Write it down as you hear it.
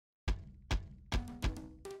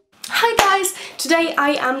Hi guys! Today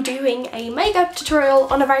I am doing a makeup tutorial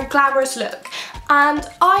on a very glamorous look, and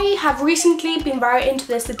I have recently been very into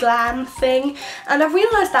this glam thing, and I've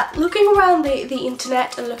realised that looking around the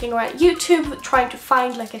internet and looking around YouTube trying to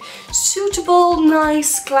find like a suitable,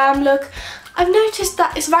 nice glam look, I've noticed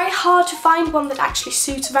that it's very hard to find one that actually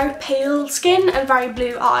suits very pale skin and very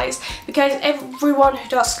blue eyes, because everyone who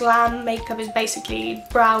does glam makeup is basically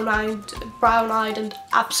brown-eyed and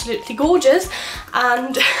absolutely gorgeous.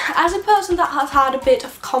 And as a person that has had a bit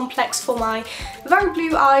of complex for my very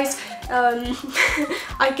blue eyes,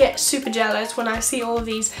 I get super jealous when I see all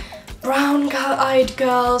these brown-eyed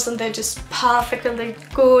girls and they're just perfect and they're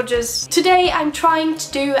gorgeous. Today I'm trying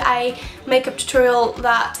to do a makeup tutorial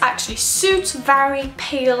that actually suits very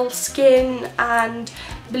pale skin and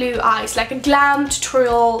blue eyes, like a glam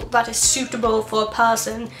tutorial that is suitable for a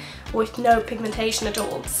person with no pigmentation at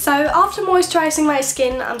all. So after moisturizing my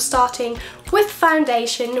skin, I'm starting with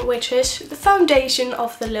foundation, which is the foundation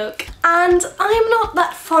of the look. And I'm not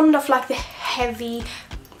that fond of like the heavy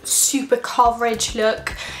super coverage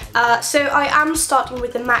look, so I am starting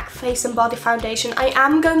with the MAC Face and Body Foundation. I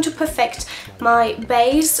am going to perfect my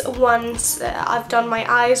base once I've done my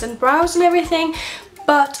eyes and brows and everything,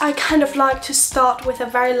 but I kind of like to start with a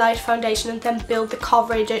very light foundation and then build the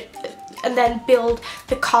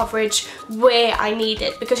coverage where I need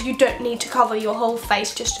it, because you don't need to cover your whole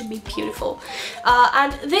face just to be beautiful.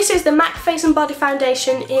 And this is the MAC Face and Body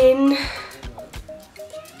Foundation in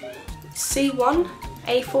C1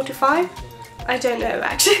 A45? I don't know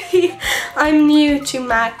actually. I'm new to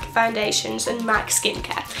MAC foundations and MAC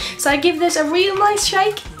skincare. So I give this a real nice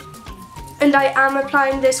shake, and I am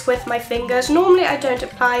applying this with my fingers. Normally I don't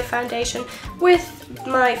apply foundation with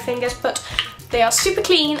my fingers, but they are super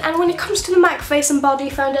clean, and when it comes to the MAC Face and Body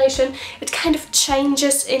Foundation, it kind of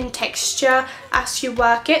changes in texture as you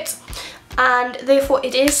work it, and therefore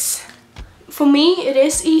it is, for me, it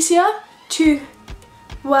is easier to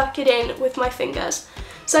work it in with my fingers.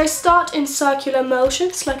 So I start in circular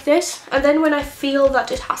motions like this, and then when I feel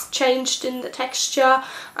that it has changed in the texture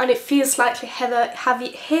and it feels slightly heavier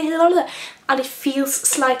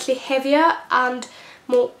and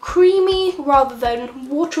more creamy rather than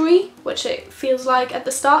watery, which it feels like at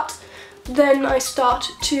the start, then I start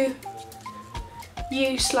to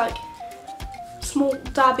use like small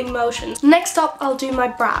dabbing motions. Next up, I'll do my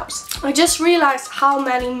brows. I just realized how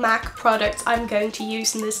many MAC products I'm going to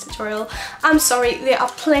use in this tutorial. I'm sorry, there are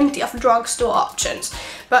plenty of drugstore options,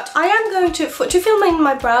 but I am going to fill in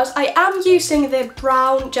my brows, I am using the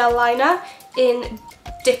brown gel liner in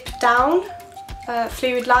Dip Down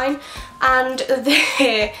Fluid Line and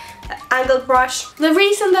the angled brush. The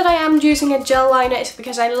reason that I am using a gel liner is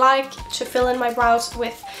because I like to fill in my brows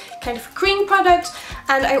with kind of a cream product,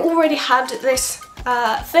 and I already had this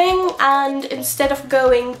thing, and instead of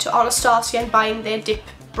going to Anastasia and buying their dip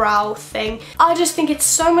brow thing, I just think it's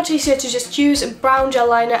so much easier to just use a brown gel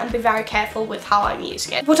liner and be very careful with how I'm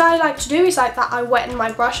using it. What I like to do is like that I weten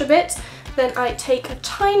my brush a bit, then I take a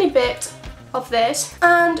tiny bit of this,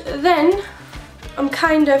 and then I'm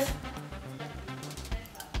kind of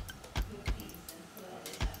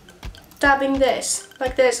dabbing this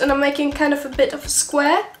like this, and I'm making kind of a bit of a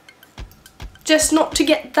square, just not to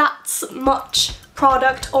get that much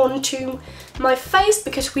product onto my face,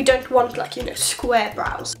 because we don't want, like, you know, square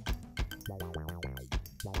brows.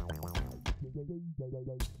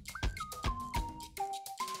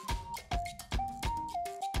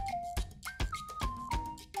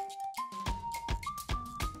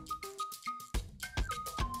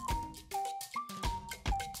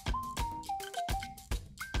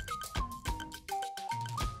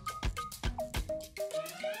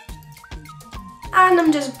 And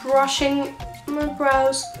I'm just brushing my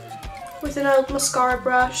brows with an old mascara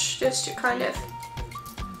brush, just to kind of,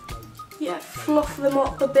 yeah, fluff them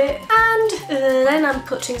up a bit. And then I'm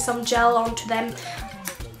putting some gel onto them.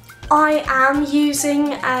 I am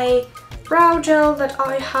using a brow gel that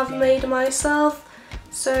I have made myself,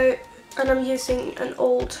 and I'm using an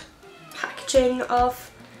old packaging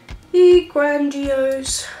of the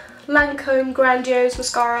Lancome Grandiose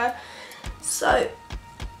mascara. So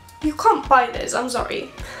you can't buy this, I'm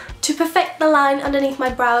sorry. To perfect the line underneath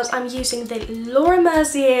my brows, I'm using the Laura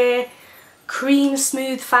Mercier Cream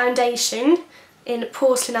Smooth Foundation in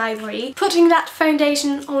Porcelain Ivory. Putting that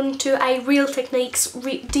foundation onto a Real Techniques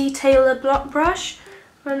detailer brush,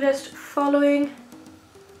 I'm just following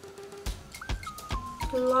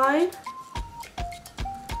the line.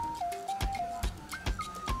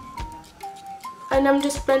 And I'm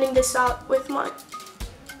just blending this out with my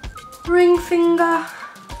ring finger.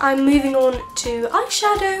 I'm moving on to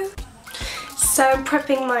eyeshadow. So I'm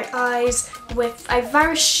prepping my eyes with a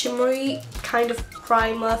very shimmery kind of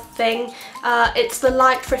primer thing. It's the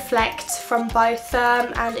Light Reflect from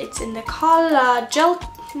Biotherm, and it's in the colour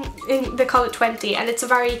in the colour 20, and it's a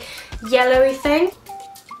very yellowy thing.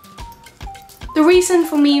 The reason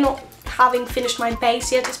for me not having finished my base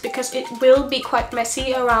yet is because it will be quite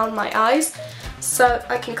messy around my eyes, so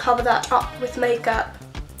I can cover that up with makeup.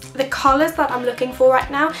 The colours that I'm looking for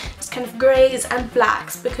right now is kind of greys and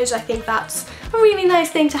blacks, because I think that's a really nice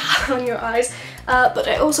thing to have on your eyes. But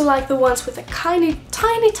I also like the ones with a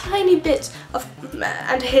tiny bit of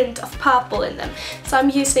and hint of purple in them. So I'm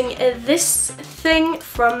using this thing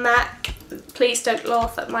from MAC. Please don't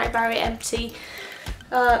laugh at my very empty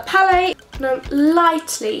palette. And I'm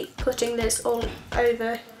lightly putting this all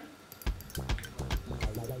over.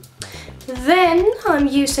 Then I'm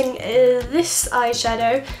using this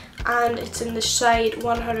eyeshadow, and it's in the shade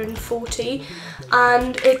 140,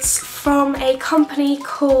 and it's from a company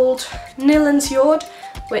called Nilens Jord,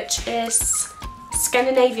 which is a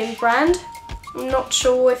Scandinavian brand. I'm not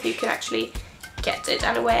sure if you can actually get it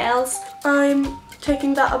anywhere else. I'm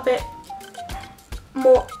taking that a bit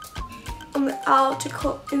more on the outer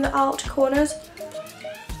corners,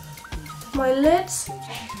 my lids.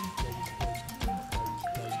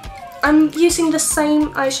 I'm using the same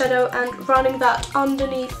eyeshadow and running that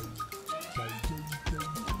underneath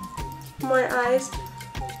my eyes.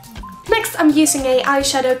 Next I'm using a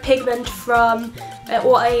eyeshadow pigment from,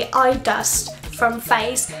 or a eye dust from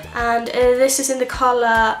Face, and this is in the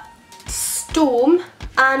colour Storm,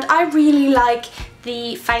 and I really like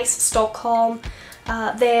the Face Stockholm,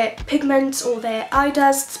 their pigments or their eye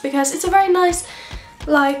dusts, because it's a very nice,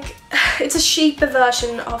 like, it's a cheaper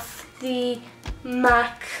version of the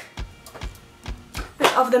MAC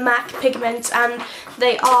pigments, and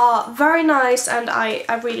they are very nice, and I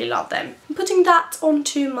really love them. I'm putting that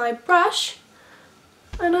onto my brush,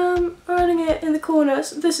 and I'm running it in the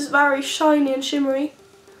corners. This is very shiny and shimmery.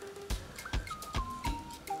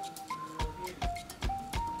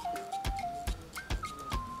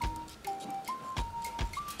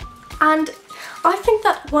 And I think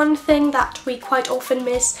that one thing that we quite often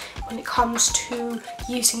miss when it comes to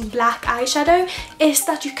using black eyeshadow is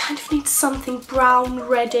that you kind of need something brown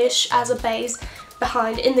reddish as a base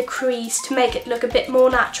behind in the crease to make it look a bit more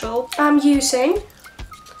natural. I'm using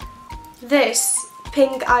this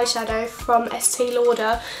pink eyeshadow from Estee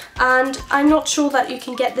Lauder, and I'm not sure that you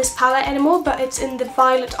can get this palette anymore, but it's in the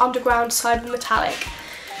Violet Underground Cyber Metallic,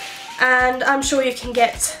 and I'm sure you can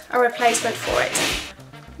get a replacement for it,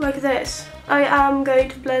 like this. I am going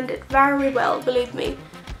to blend it very well, believe me,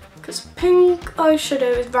 because pink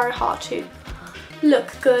eyeshadow is very hard to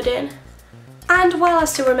look good in. And while I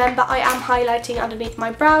still remember, I am highlighting underneath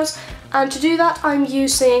my brows, and to do that I'm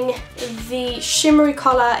using the shimmery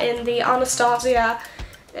colour in the Anastasia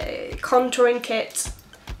contouring kit,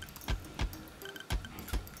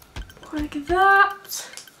 like that,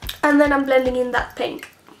 and then I'm blending in that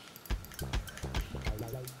pink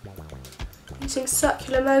using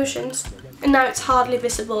circular motions. And now it's hardly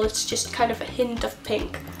visible, it's just kind of a hint of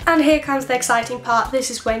pink. And here comes the exciting part. This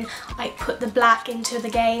is when I put the black into the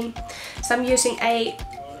game. So I'm using a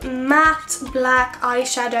matte black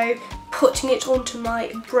eyeshadow, putting it onto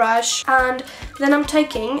my brush, and then I'm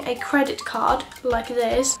taking a credit card like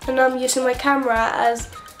this, and I'm using my camera as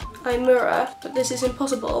a mirror, but this is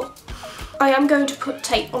impossible. I am going to put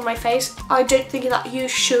tape on my face. I don't think that you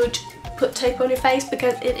should put tape on your face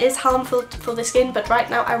because it is harmful for the skin, but right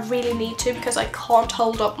now I really need to because I can't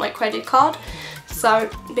hold up my credit card. So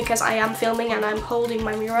because I am filming and I'm holding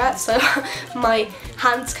my mirror, so my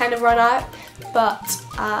hands kind of run out, but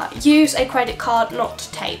use a credit card, not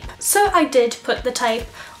tape. So I did put the tape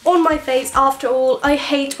on my face. After all, I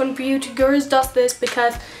hate when beauty gurus does this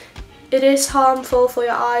because it is harmful for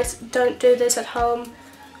your eyes. Don't do this at home.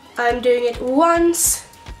 I'm doing it once,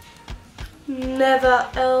 never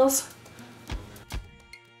else.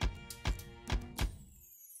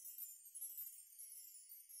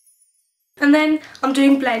 And then I'm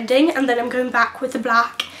doing blending, and then I'm going back with the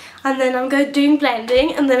black, and then I'm doing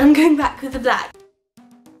blending, and then I'm going back with the black.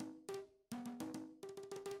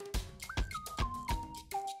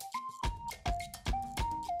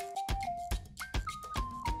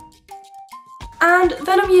 And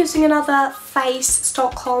then I'm using another Face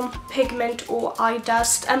Stockholm pigment or eye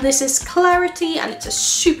dust, and this is Clarity, and it's a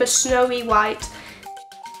super snowy white.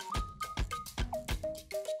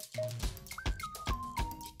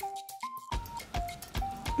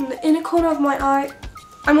 In the inner corner of my eye.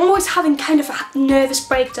 I'm always having kind of a nervous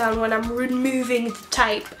breakdown when I'm removing the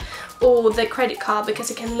tape or the credit card because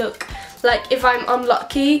it can look like, if I'm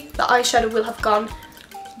unlucky, the eyeshadow will have gone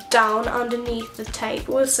down underneath the tape.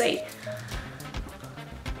 We'll see.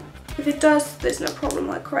 If it does, there's no problem,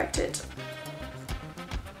 I'll correct it.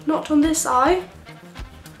 Not on this eye.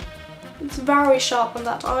 It's very sharp on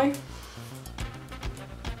that eye.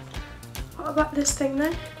 What about this thing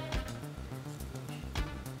then?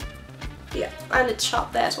 Yeah, and it's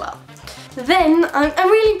sharp there as well. Then I'm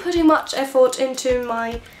really putting much effort into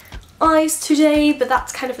my eyes today, but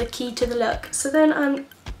that's kind of the key to the look. So then I'm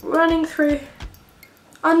running through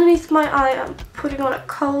underneath my eye, I'm putting on a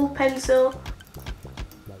kohl pencil.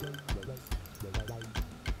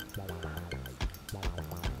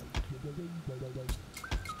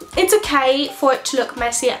 It's okay for it to look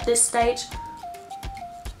messy at this stage.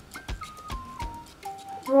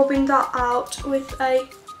 Rubbing that out with a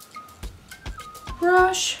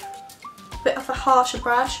brush, a bit of a harsher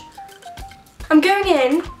brush. I'm going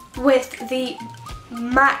in with the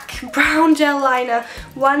MAC brown gel liner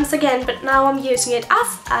once again, but now I'm using it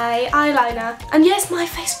as a eyeliner. And yes, my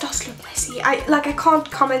face does look messy. I can't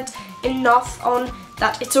comment enough on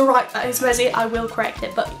that. It's alright that it's messy, I will correct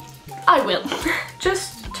it, but I will.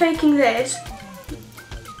 Just taking this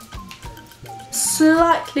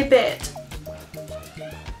slightly bit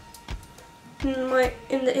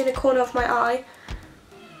in the inner corner of my eye.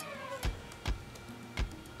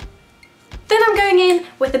 Then I'm going in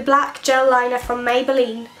with the black gel liner from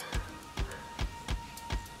Maybelline.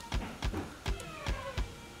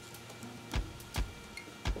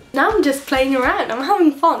 Now I'm just playing around, I'm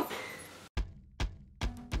having fun.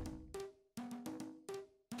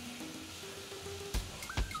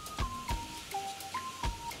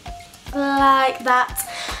 Like that.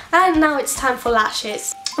 And now it's time for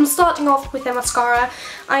lashes. I'm starting off with a mascara.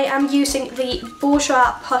 I am using the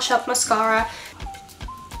Bourjois Push Up Mascara.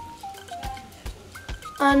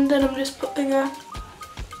 And then I'm just putting a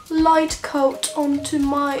light coat onto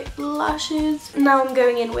my lashes. Now I'm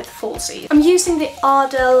going in with Falsies. I'm using the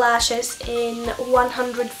Ardell lashes in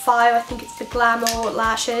 105, I think it's the Glamour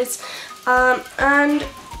lashes. And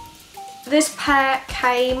this pair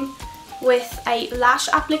came with a lash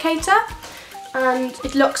applicator and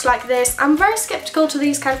it looks like this. I'm very skeptical to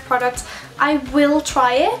these kind of products. I will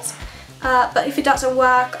try it, but if it doesn't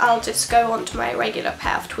work, I'll just go on to my regular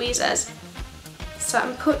pair of tweezers. So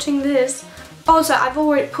I'm putting this. Also, I've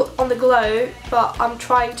already put on the glow, but I'm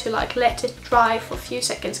trying to like let it dry for a few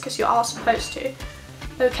seconds because you are supposed to.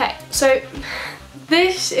 Okay, so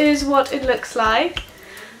this is what it looks like.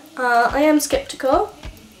 I am skeptical.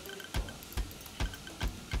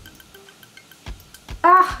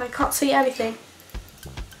 Ah, I can't see anything.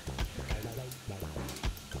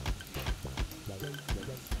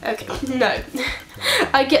 Okay, no.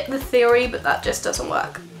 I get the theory, but that just doesn't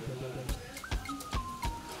work.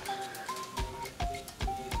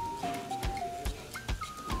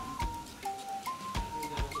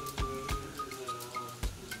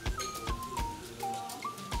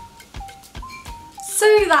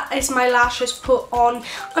 So that is my lashes put on.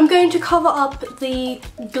 I'm going to cover up the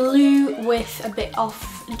glue with a bit of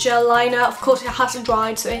gel liner. Of course it hasn't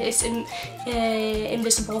dried, so it is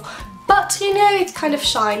invisible. But you know, it kind of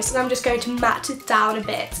shines, and I'm just going to matte it down a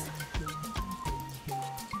bit.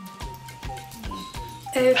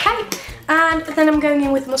 Okay, and then I'm going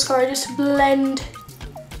in with mascara just to blend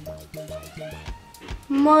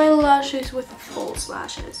my lashes with the false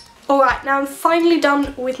lashes. Alright, now I'm finally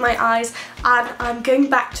done with my eyes and I'm going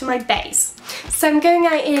back to my base. So I'm going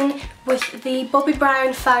in with the Bobbi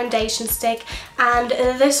Brown foundation stick, and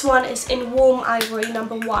this one is in Warm Ivory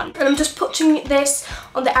number 1. And I'm just putting this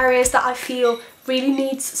on the areas that I feel really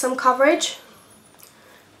needs some coverage,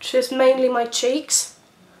 which is mainly my cheeks,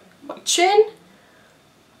 my chin,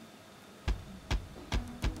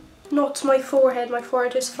 not my forehead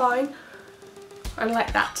is fine, and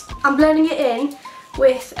like that. I'm blending it in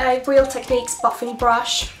with a Real Techniques buffing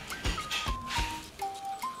brush.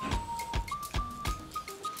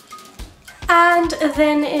 And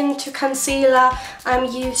then into concealer, I'm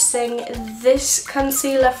using this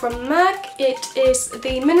concealer from MAC. It is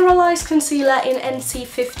the Mineralize Concealer in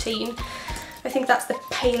NC15. I think that's the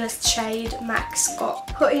palest shade MAC's got.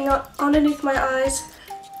 Putting it underneath my eyes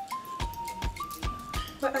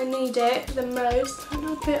where I need it the most. A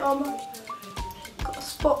little bit on my... got a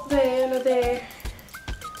spot there and a there.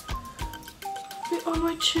 A bit on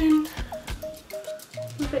my chin.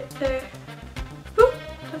 A bit there. Ooh,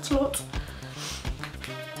 that's a lot.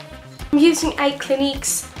 I'm using a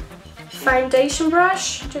Clinique's foundation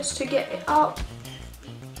brush just to get it up.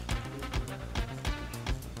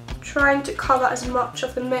 Trying to cover as much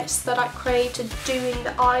of the mess that I created doing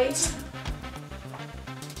the eyes.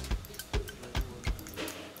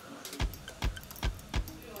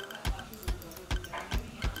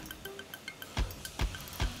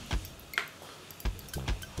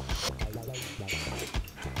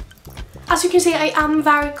 As you can see, I am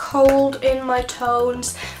very cold in my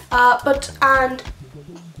tones, and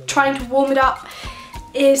trying to warm it up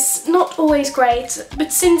is not always great,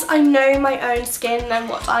 but since I know my own skin and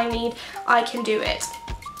what I need, I can do it.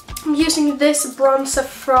 I'm using this bronzer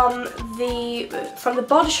from the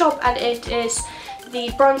Body Shop, and it is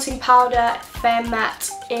the bronzing powder Fair Matte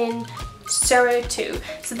in 02.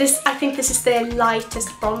 So this, I think this is the lightest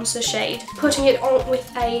bronzer shade. Putting it on with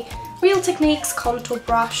a Real Techniques contour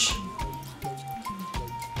brush.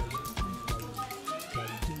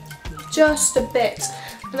 Just a bit.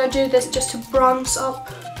 And I do this just to bronze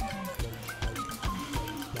up.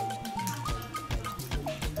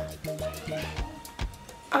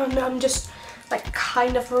 And I'm just like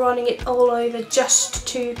kind of running it all over just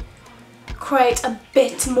to create a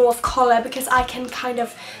bit more of colour, because I can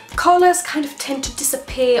colours kind of tend to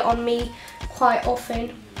disappear on me quite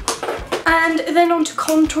often. And then on to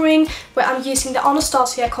contouring, where I'm using the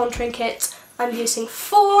Anastasia contouring kit. I'm using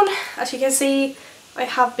Fawn. As you can see, I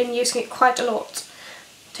have been using it quite a lot.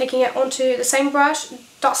 Taking it onto the same brush,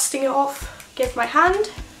 dusting it off against my hand.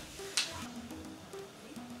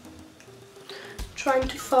 Trying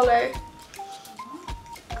to follow.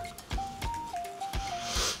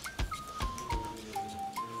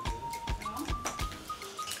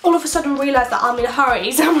 All of a sudden realise that I'm in a hurry,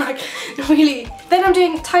 so I'm like, really. Then I'm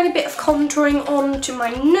doing a tiny bit of contouring onto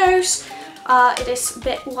my nose. It is a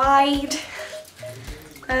bit wide.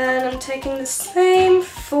 And I'm taking the same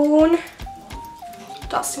Fawn,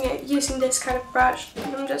 dusting it using this kind of brush,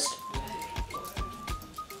 and I'm just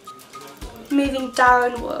moving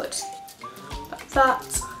downwards like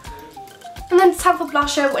that. And then it's time for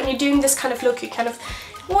blusher. When you're doing this kind of look, you kind of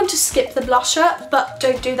want to skip the blusher, but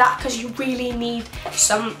don't do that because you really need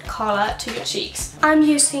some colour to your cheeks. I'm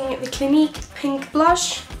using the Clinique pink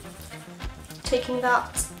blush, taking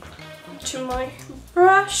that to my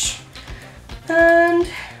brush and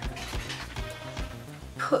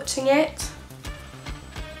putting it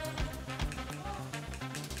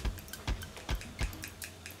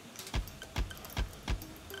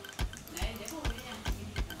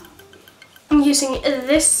I'm using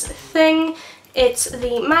this thing. It's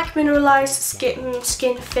the MAC Mineralize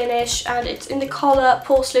Skinfinish, and it's in the colour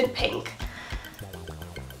Porcelain Pink.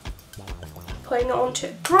 Putting it onto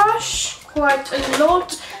a brush quite a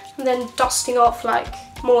lot, and then dusting off like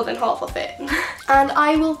more than half of it. And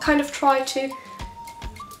I will kind of try to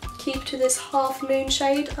keep to this half moon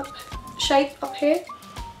shape up here.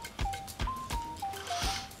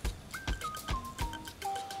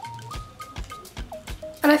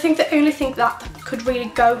 And I think the only thing that could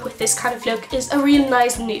really go with this kind of look is a real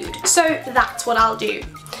nice nude. So that's what I'll do.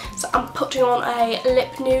 So I'm putting on a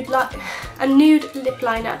nude lip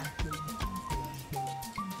liner.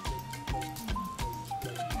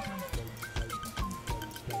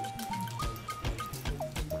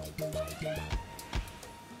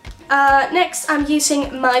 Next I'm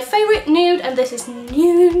using my favourite nude, and this is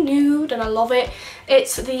nude and I love it.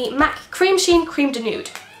 It's the MAC Cream Sheen Cream de Nude.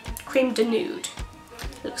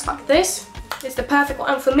 It looks like this. It's the perfect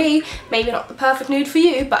one for me. Maybe not the perfect nude for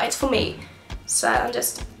you, but it's for me. So I'm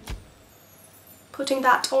just putting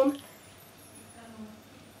that on.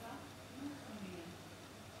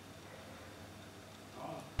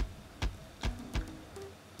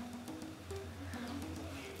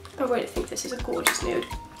 I really think this is a gorgeous nude.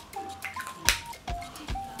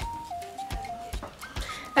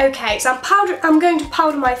 Okay, so I'm going to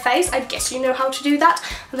powder my face. I guess you know how to do that.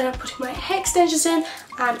 And then I'm putting my hair extensions in,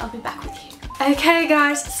 and I'll be back with you. Okay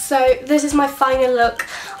guys, so this is my final look.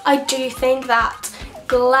 I do think that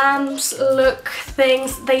Glam's look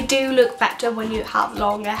things, they do look better when you have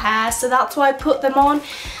longer hair, so that's why I put them on.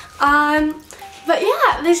 But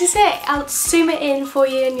yeah, this is it. I'll zoom it in for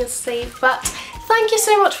you and you'll see. But thank you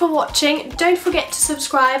so much for watching. Don't forget to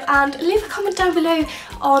subscribe and leave a comment down below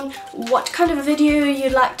on what kind of video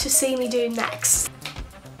you'd like to see me do next.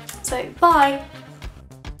 So bye!